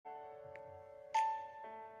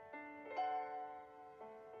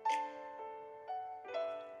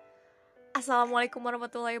Assalamualaikum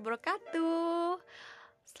warahmatullahi wabarakatuh.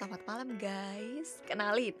 Selamat malam guys.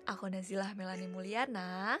 Kenalin, aku Nazilah Melani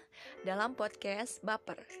Mulyana dalam podcast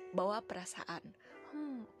Baper, Bawa Perasaan.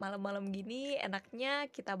 Malam-malam gini enaknya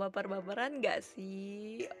kita baper-baperan gak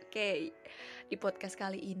sih? Oke, di podcast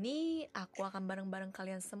kali ini aku akan bareng-bareng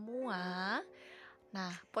kalian semua.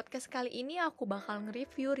 Nah, podcast kali ini aku bakal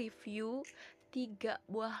nge-review 3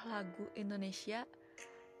 buah lagu Indonesia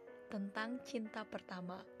tentang cinta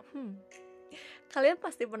pertama. Kalian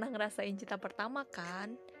pasti pernah ngerasain cinta pertama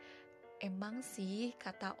kan? Emang sih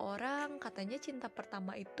kata orang katanya cinta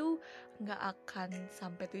pertama itu gak akan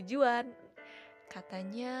sampai tujuan.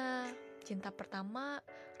 Katanya cinta pertama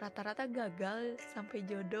rata-rata gagal sampai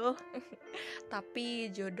jodoh.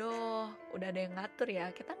 Tapi jodoh udah ada yang ngatur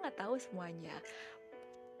ya, kita gak tahu semuanya.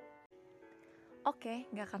 Oke,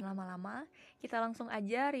 gak akan lama-lama, kita langsung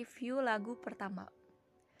aja review lagu pertama.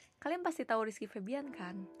 Kalian pasti tahu Rizky Febian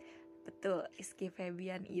kan? Betul, Rizky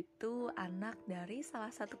Febian itu anak dari salah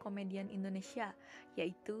satu komedian Indonesia,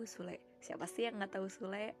 yaitu Sule. Siapa sih yang gak tahu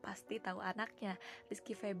Sule? Pasti tahu anaknya,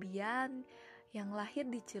 Rizky Febian yang lahir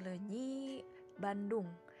di Cileunyi, Bandung.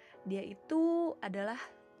 Dia itu adalah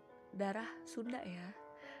darah Sunda ya,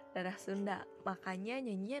 darah Sunda, makanya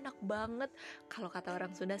nyanyinya enak banget. Kalau kata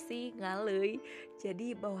orang Sunda sih ngaleuy,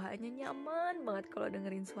 jadi bawaannya nyaman banget kalau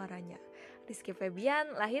dengerin suaranya. Rizky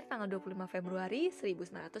Febian lahir tanggal 25 Februari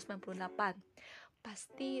 1998.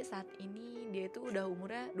 Pasti saat ini dia itu udah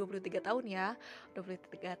umurnya 23 tahun ya.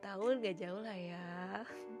 23 tahun gak jauh lah ya.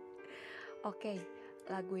 Oke,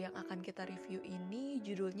 lagu yang akan kita review ini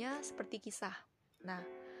judulnya Seperti Kisah. Nah,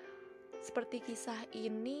 Seperti Kisah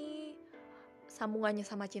ini sambungannya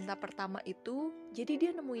sama cinta pertama itu, jadi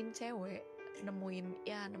dia nemuin cewek,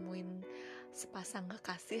 nemuin sepasang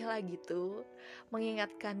kekasih lah gitu,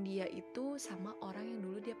 mengingatkan dia itu sama orang yang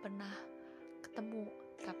dulu dia pernah ketemu,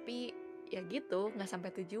 tapi ya gitu nggak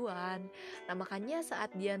sampai tujuan. Nah makanya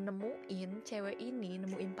saat dia nemuin cewek ini,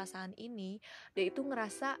 nemuin pasangan ini, dia itu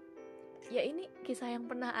ngerasa ya ini kisah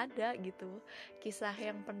yang pernah ada gitu, kisah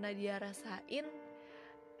yang pernah dia rasain,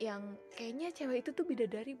 yang kayaknya cewek itu tuh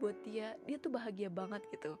bidadari buat dia tuh bahagia banget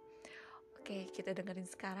gitu. Oke, kita dengerin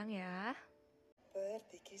sekarang ya.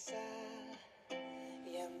 Seperti kisah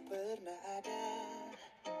yang pernah ada,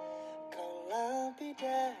 kaulah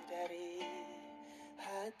bidadari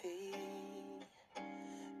hati.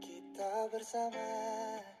 Kita bersama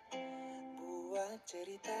buat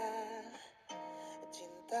cerita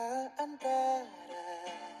cinta antara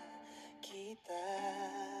kita.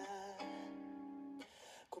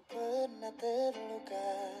 Ku pernah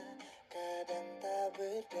terluka, kadang tak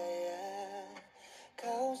berdaya.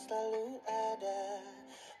 Kau selalu ada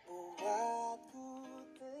buatku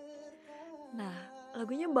tertawa. Nah,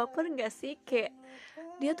 lagunya baper gak sih? Kayak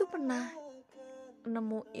dia tuh pernah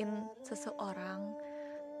nemuin seseorang,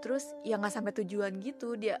 terus ya gak sampai tujuan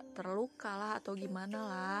gitu, dia terluka lah atau gimana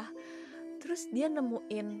lah. Terus dia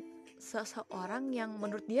nemuin seseorang yang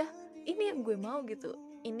menurut dia ini yang gue mau gitu,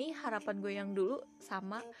 ini harapan gue yang dulu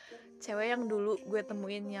sama cewek yang dulu gue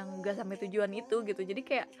temuin yang gak sampai tujuan itu gitu. Jadi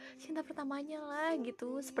kayak cinta pertamanya lah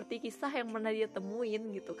gitu, seperti kisah yang pernah dia temuin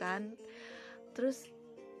gitu kan. Terus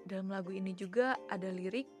dalam lagu ini juga ada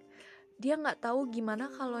lirik, dia nggak tahu gimana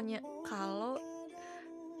kalau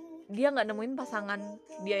dia nggak nemuin pasangan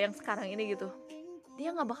dia yang sekarang ini gitu, dia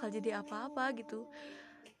nggak bakal jadi apa-apa gitu.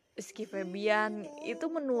 Rizky Febian itu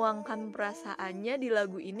menuangkan perasaannya di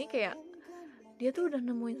lagu ini, kayak dia tuh udah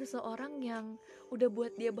nemuin seseorang yang udah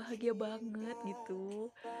buat dia bahagia banget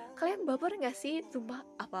gitu. Kalian baper gak sih? Sumpah,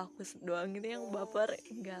 apa aku doang gitu yang baper?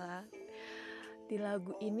 Enggak lah. Di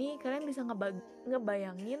lagu ini kalian bisa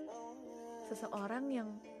ngebayangin seseorang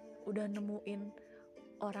yang udah nemuin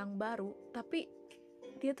orang baru, tapi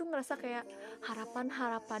dia tuh ngerasa kayak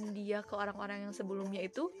harapan-harapan dia ke orang-orang yang sebelumnya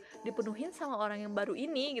itu dipenuhin sama orang yang baru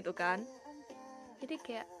ini gitu kan. Jadi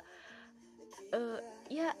kayak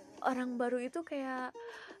ya orang baru itu kayak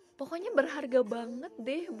pokoknya berharga banget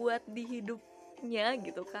deh buat di hidupnya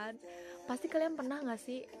gitu kan. Pasti kalian pernah gak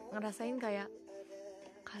sih ngerasain kayak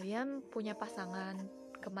kalian punya pasangan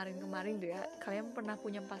kemarin tuh ya, kalian pernah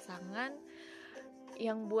punya pasangan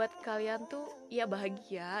yang buat kalian tuh ya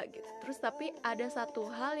bahagia gitu. Terus tapi ada satu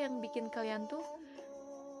hal yang bikin kalian tuh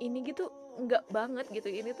ini gitu nggak banget gitu,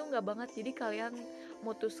 ini tuh nggak banget, jadi kalian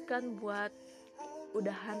mutuskan buat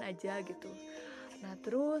udahan aja gitu. Nah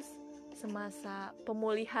terus semasa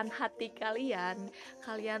pemulihan hati kalian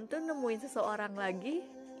tuh nemuin seseorang lagi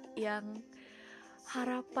yang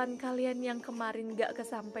harapan kalian yang kemarin gak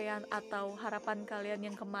kesampaian, atau harapan kalian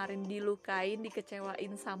yang kemarin dilukain,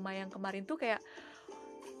 dikecewain sama yang kemarin tuh kayak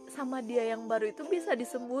sama dia yang baru itu bisa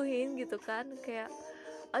disembuhin gitu kan. Kayak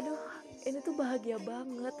aduh, ini tuh bahagia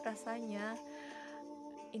banget rasanya.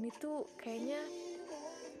 Ini tuh kayaknya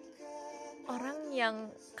orang yang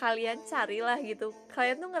kalian carilah gitu.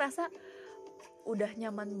 Kalian tuh ngerasa udah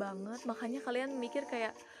nyaman banget, makanya kalian mikir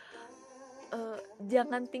kayak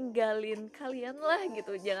jangan tinggalin kalian lah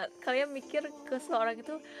gitu. Jangan, kalian mikir ke seseorang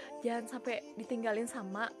itu jangan sampai ditinggalin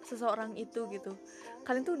sama seseorang itu gitu.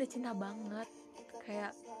 Kalian tuh udah cinta banget,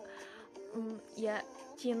 kayak ya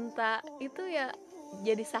cinta itu ya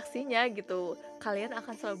jadi saksinya gitu. Kalian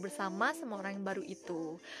akan selalu bersama sama orang yang baru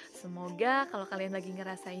itu. Semoga kalau kalian lagi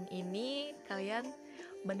ngerasain ini, kalian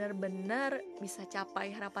benar-benar bisa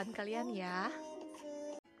capai harapan kalian ya.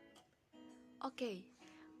 Oke,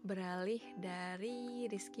 beralih dari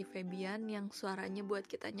Rizky Febian yang suaranya buat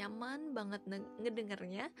kita nyaman banget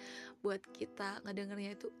ngedengernya, buat kita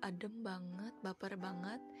ngedengernya itu adem banget, baper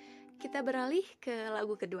banget. Kita beralih ke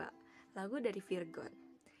lagu kedua, lagu dari Virgon.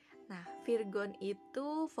 Nah, Virgon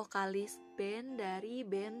itu vokalis band dari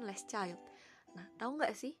band Last Child. Nah, tahu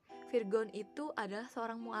nggak sih, Virgon itu adalah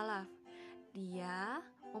seorang mualaf. Dia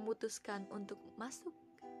memutuskan untuk masuk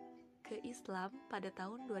ke Islam pada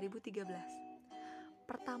tahun 2013.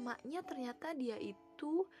 Pertamanya ternyata dia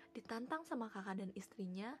itu ditantang sama kakak dan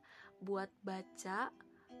istrinya buat baca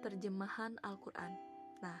terjemahan Al-Quran.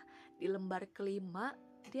 Nah, di lembar kelima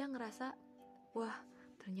dia ngerasa, wah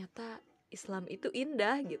ternyata Islam itu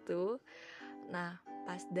indah gitu. Nah,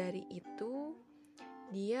 pas dari itu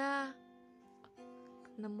dia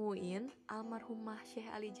nemuin almarhumah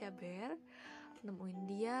Syekh Ali Jaber, nemuin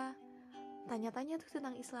dia, tanya-tanya tuh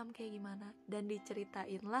tentang Islam kayak gimana, dan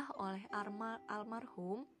diceritainlah oleh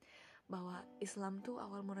almarhum bahwa Islam tuh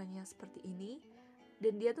awal mulanya seperti ini.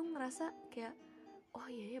 Dan dia tuh ngerasa kayak, oh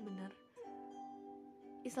iya ya benar,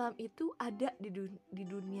 Islam itu ada di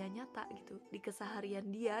dunia nyata gitu, di keseharian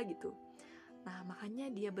dia gitu. Nah, makanya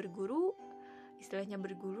dia berguru, istilahnya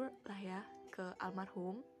berguru lah ya, ke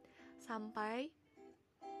almarhum, sampai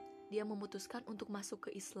dia memutuskan untuk masuk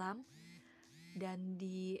ke Islam dan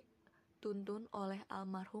dituntun oleh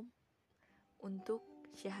almarhum untuk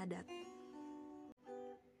syahadat.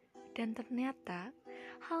 Dan ternyata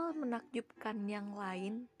hal menakjubkan yang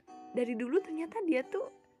lain, dari dulu ternyata dia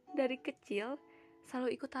tuh dari kecil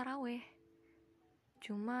selalu ikut taraweh.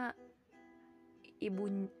 Cuma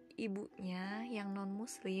ibunya yang non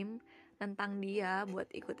muslim nentang dia buat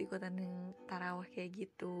ikut-ikutan yang taraweh kayak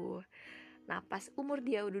gitu. Nah, pas umur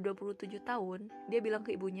dia udah 27 tahun, dia bilang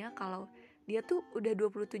ke ibunya kalau dia tuh udah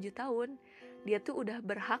 27 tahun, dia tuh udah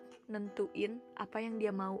berhak nentuin apa yang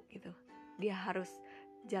dia mau gitu. Dia harus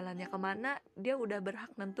jalannya kemana, dia udah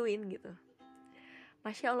berhak nentuin gitu.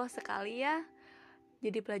 Masya Allah sekali ya,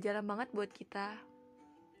 jadi pelajaran banget buat kita.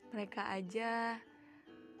 Mereka aja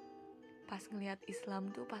pas ngelihat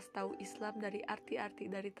Islam tuh, pas tahu Islam dari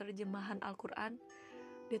arti-arti dari terjemahan Al-Quran,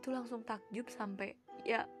 dia tuh langsung takjub sampai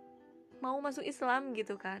ya mau masuk Islam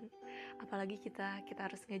gitu kan. Apalagi kita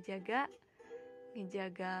harus ngejaga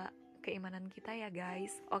keimanan kita ya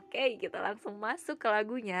guys. Oke, kita langsung masuk ke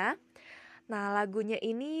lagunya. Nah, lagunya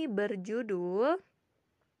ini berjudul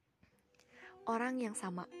Orang yang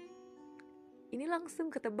Sama. Ini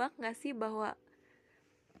langsung ketebak gak sih bahwa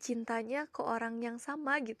cintanya ke orang yang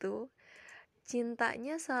sama gitu.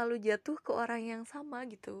 Cintanya selalu jatuh ke orang yang sama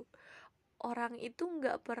gitu. Orang itu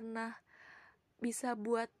gak pernah bisa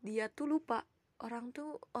buat dia tuh lupa. Orang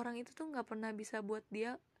itu tuh gak pernah bisa buat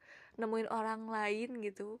dia nemuin orang lain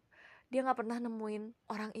gitu. Dia gak pernah nemuin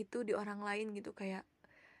orang itu di orang lain gitu. Kayak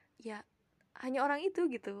ya hanya orang itu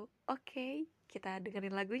gitu. Oke, kita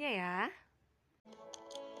dengerin lagunya ya.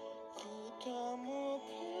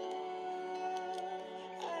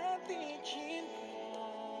 Arti cinta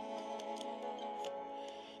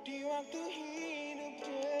di waktu hidup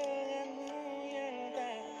denganmu yang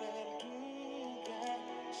tak terduga,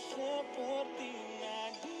 seperti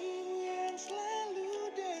nadimu yang selalu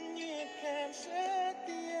denyutkan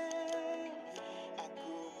setia.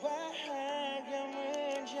 Aku bahagia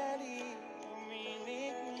menjadi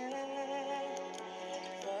miliknya.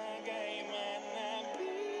 Bagaimana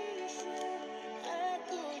bisa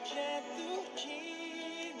aku jatuh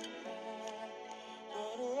cinta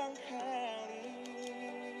berulang kali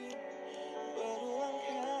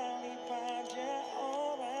pada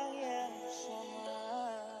orang yang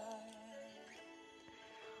sama.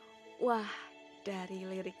 Wah, dari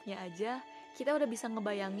liriknya aja kita udah bisa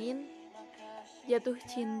ngebayangin jatuh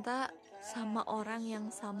cinta sama orang yang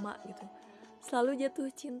sama gitu. Selalu jatuh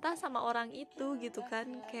cinta sama orang itu gitu kan.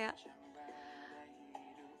 Kayak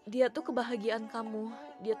dia tuh kebahagiaan kamu,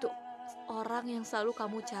 dia tuh orang yang selalu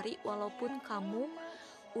kamu cari walaupun kamu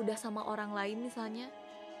udah sama orang lain misalnya.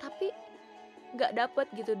 Tapi nggak dapet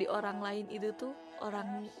gitu di orang lain itu tuh,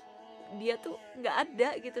 dia tuh nggak ada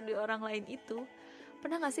gitu di orang lain itu.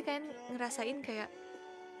 Pernah nggak sih kalian ngerasain kayak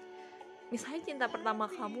misalnya cinta pertama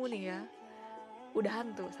kamu nih ya,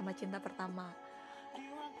 udahan tuh sama cinta pertama,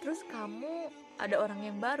 terus kamu ada orang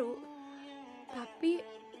yang baru, tapi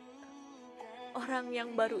orang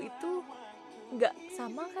yang baru itu nggak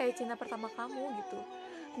sama kayak cinta pertama kamu gitu,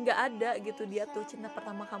 nggak ada gitu dia tuh, cinta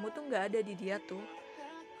pertama kamu tuh nggak ada di dia tuh.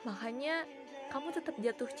 Makanya kamu tetap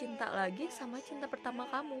jatuh cinta lagi sama cinta pertama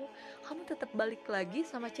kamu tetap balik lagi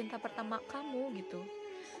sama cinta pertama kamu gitu.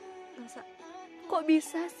 Masa kok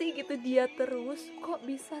bisa sih gitu dia terus, kok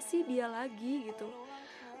bisa sih dia lagi gitu,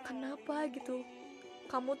 kenapa gitu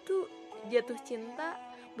kamu tuh jatuh cinta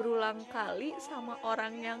berulang kali sama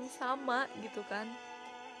orang yang sama gitu kan,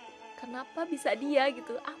 kenapa bisa dia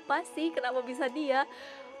gitu, apa sih kenapa bisa dia.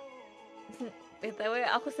 BTW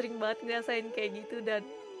aku sering banget ngerasain kayak gitu, dan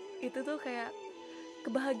itu tuh kayak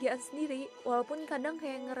kebahagiaan sendiri, walaupun kadang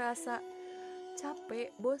kayak ngerasa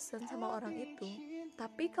capek, bosen sama orang itu.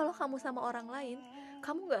 Tapi kalau kamu sama orang lain,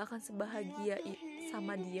 kamu gak akan sebahagia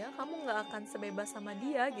sama dia, kamu gak akan sebebas sama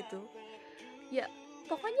dia gitu. Ya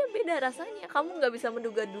pokoknya beda rasanya, kamu gak bisa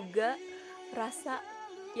menduga-duga rasa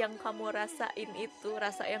yang kamu rasain itu,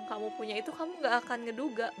 rasa yang kamu punya itu, kamu gak akan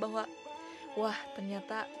ngeduga bahwa wah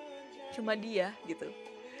ternyata cuma dia gitu,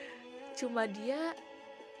 cuma dia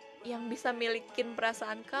yang bisa milikin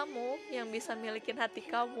perasaan kamu, yang bisa milikin hati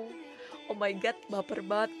kamu. Oh my god, baper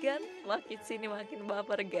banget kan? Makin sini makin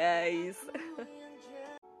baper guys.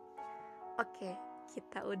 Oke,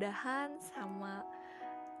 kita udahan sama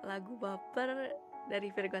lagu baper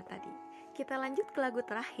dari Virgon tadi. Kita lanjut ke lagu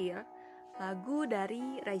terakhir, lagu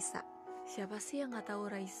dari Raisa. Siapa sih yang gak tahu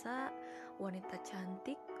Raisa? Wanita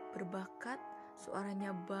cantik, berbakat,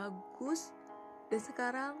 suaranya bagus, dan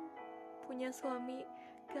sekarang punya suami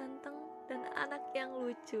ganteng dan anak yang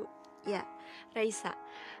lucu. Ya, Raisa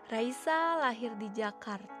lahir di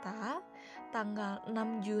Jakarta tanggal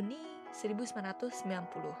 6 Juni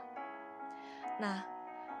 1990. Nah,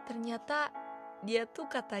 ternyata dia tuh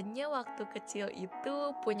katanya waktu kecil itu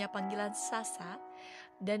punya panggilan Sasa,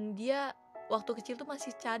 dan dia waktu kecil tuh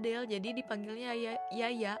masih cadel, jadi dipanggilnya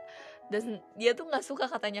Yaya, dan dia tuh gak suka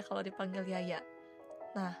katanya kalau dipanggil Yaya.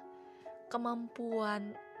 Nah,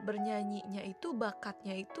 kemampuan bernyanyinya itu,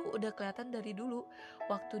 bakatnya itu udah kelihatan dari dulu.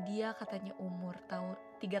 Waktu dia katanya umur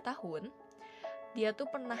 3 tahun, dia tuh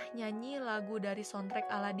pernah nyanyi lagu dari soundtrack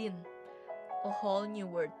Aladdin, A Whole New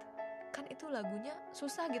World. Kan itu lagunya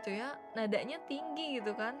susah gitu ya, nadanya tinggi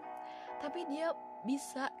gitu kan, tapi dia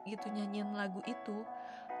bisa gitu nyanyiin lagu itu.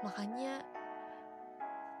 Makanya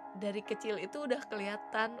dari kecil itu udah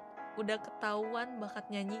kelihatan, udah ketahuan bakat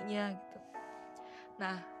nyanyinya gitu.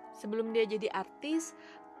 Nah, sebelum dia jadi artis,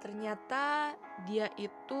 ternyata dia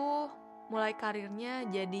itu mulai karirnya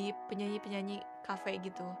jadi penyanyi kafe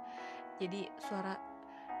gitu. Jadi suara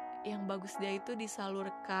yang bagus dia itu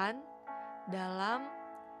disalurkan dalam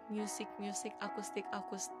musik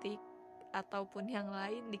akustik ataupun yang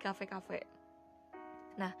lain di kafe-kafe.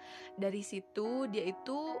 Nah, dari situ dia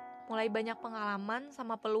itu mulai banyak pengalaman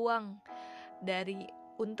sama peluang dari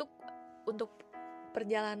untuk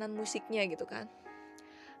perjalanan musiknya gitu kan.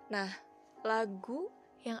 Nah, lagu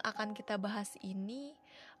yang akan kita bahas ini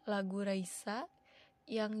lagu Raisa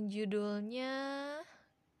yang judulnya,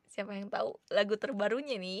 siapa yang tahu lagu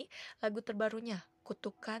terbarunya nih? Lagu terbarunya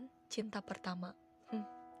Kutukan Cinta Pertama.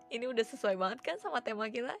 Ini udah sesuai banget kan sama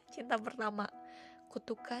tema kita, cinta pertama.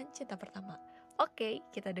 Kutukan Cinta Pertama. Oke,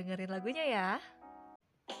 kita dengerin lagunya ya.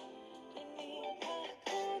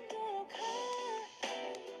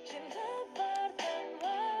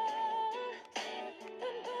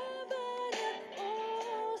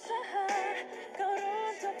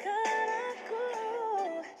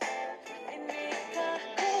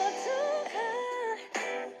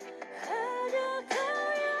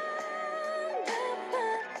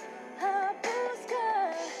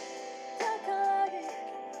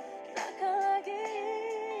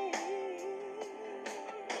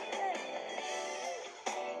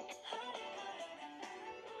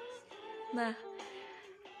 Nah,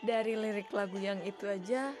 dari lirik lagu yang itu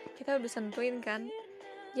aja kita udah sentuhin kan.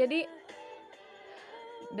 Jadi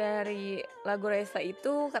dari lagu Raisa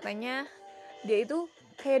itu katanya dia itu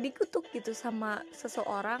kayak dikutuk gitu sama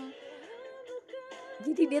seseorang.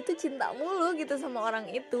 Jadi dia tuh cinta mulu gitu sama orang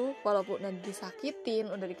itu, walaupun udah disakitin,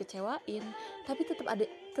 udah dikecewain, tapi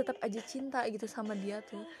tetap aja cinta gitu sama dia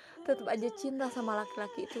tuh. Tetap aja cinta sama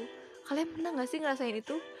laki-laki itu. Kalian pernah gak sih ngerasain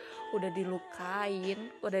itu? Udah dilukain,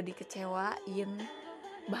 udah dikecewain,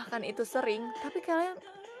 bahkan itu sering, tapi kalian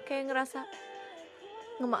kayak ngerasa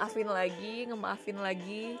ngemaafin lagi,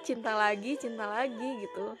 cinta lagi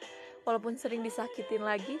gitu. Walaupun sering disakitin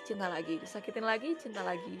lagi, cinta lagi, disakitin lagi, cinta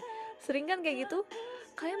lagi. Sering kan kayak gitu?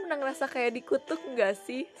 Kalian pernah ngerasa kayak dikutuk gak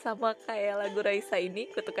sih? Sama kayak lagu Raisa ini,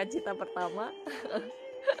 Kutukan Cinta Pertama.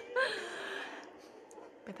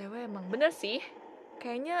 BTW emang bener sih,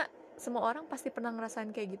 kayaknya semua orang pasti pernah ngerasain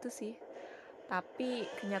kayak gitu sih. Tapi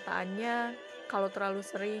kenyataannya kalau terlalu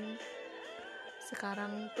sering,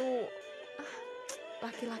 sekarang tuh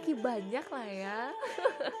laki-laki banyak lah ya.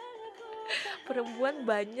 Perempuan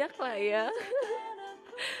banyak lah ya.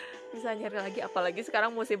 Bisa nyari lagi, apalagi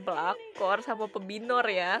sekarang musim pelakor sama pebinor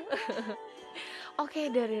ya. Oke,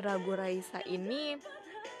 dari lagu Raisa ini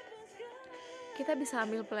kita bisa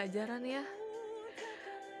ambil pelajaran ya.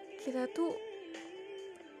 Kita tuh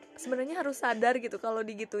sebenarnya harus sadar gitu kalau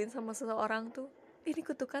digituin sama seseorang tuh, ini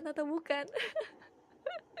kutukan atau bukan.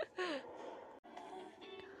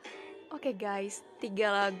 Oke guys, 3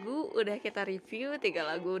 lagu udah kita review, 3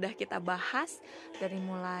 lagu udah kita bahas. Dari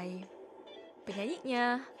mulai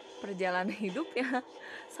penyanyinya, perjalanan hidupnya,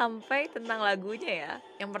 sampai tentang lagunya ya.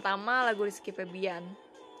 Yang pertama lagu Rizky Febian,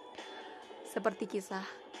 Seperti Kisah.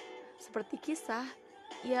 Seperti kisah,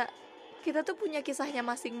 ya kita tuh punya kisahnya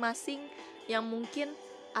masing-masing yang mungkin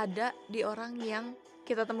ada di orang yang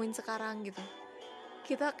kita temuin sekarang gitu.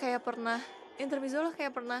 Kita kayak pernah, intermezzo lah,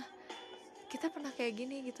 kayak pernah, kita pernah kayak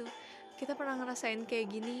gini gitu. Kita pernah ngerasain kayak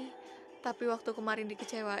gini, tapi waktu kemarin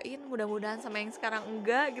dikecewain, mudah-mudahan sama yang sekarang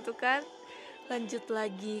enggak gitu kan. Lanjut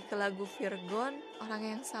lagi ke lagu Virgon, Orang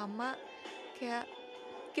Yang Sama. Kayak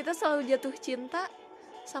kita selalu jatuh cinta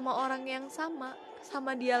sama orang yang sama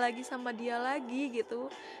dia lagi gitu.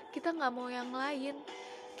 Kita gak mau yang lain,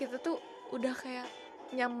 kita tuh udah kayak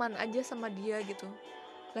nyaman aja sama dia gitu.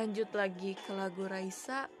 Lanjut lagi ke lagu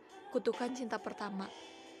Raisa, Kutukan Cinta Pertama.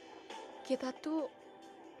 Kita tuh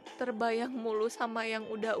terbayang mulu sama yang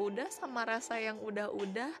udah-udah, sama rasa yang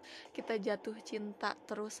udah-udah. Kita jatuh cinta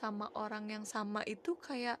terus sama orang yang sama itu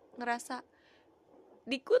kayak ngerasa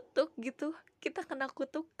dikutuk gitu. Kita kena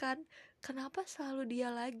kutukan, kenapa selalu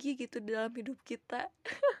dia lagi gitu dalam hidup kita.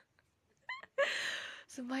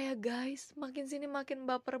 Sumpah ya guys, makin sini makin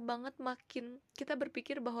baper banget. Makin kita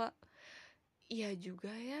berpikir bahwa iya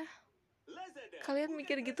juga ya. Kalian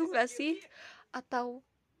mikir gitu gak sih? Atau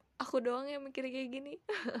aku doang yang mikir kayak gini?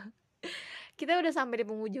 Kita udah sampai di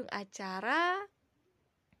penghujung acara.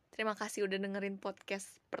 Terima kasih udah dengerin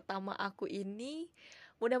podcast pertama aku ini.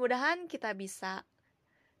 Mudah-mudahan kita bisa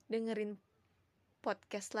dengerin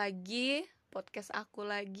podcast aku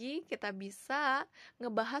lagi. Kita bisa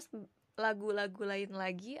ngebahas lagu-lagu lain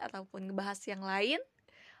lagi, ataupun ngebahas yang lain.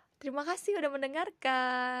 Terima kasih udah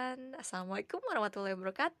mendengarkan. Assalamualaikum warahmatullahi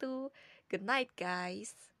wabarakatuh. Good night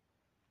guys.